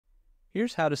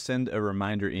Here's how to send a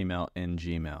reminder email in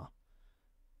Gmail.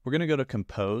 We're going to go to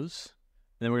Compose,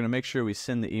 and then we're going to make sure we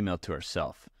send the email to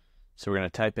ourselves. So we're going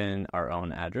to type in our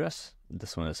own address.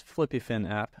 This one is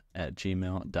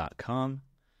flippyfinapp@gmail.com.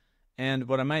 And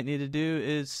what I might need to do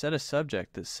is set a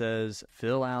subject that says,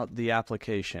 fill out the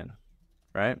application,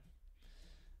 right?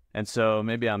 And so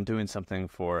maybe I'm doing something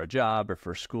for a job or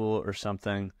for school or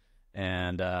something,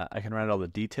 and I can write all the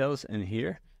details in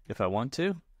here if I want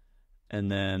to. And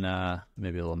then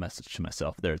maybe a little message to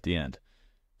myself there at the end.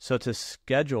 So to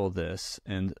schedule this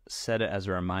and set it as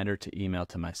a reminder to email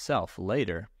to myself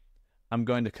later, I'm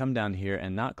going to come down here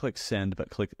and not click send, but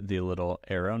click the little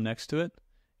arrow next to it.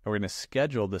 And we're going to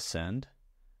schedule the send.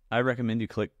 I recommend you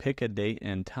click pick a date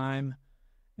and time.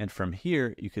 And from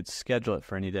here, you could schedule it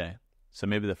for any day. So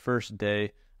maybe the first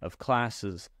day of class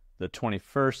is the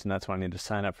 21st, and that's when I need to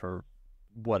sign up for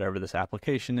whatever this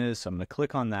application is. So I'm going to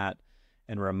click on that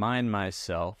and remind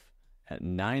myself at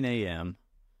 9 a.m.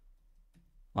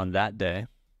 on that day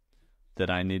that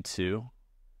I need to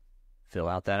fill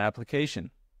out that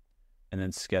application and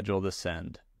then schedule the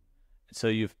send. So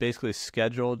you've basically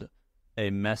scheduled a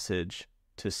message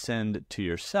to send to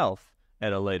yourself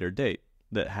at a later date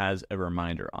that has a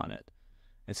reminder on it.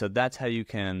 And so that's how you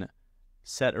can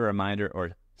set a reminder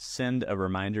or send a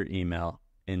reminder email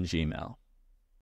in Gmail.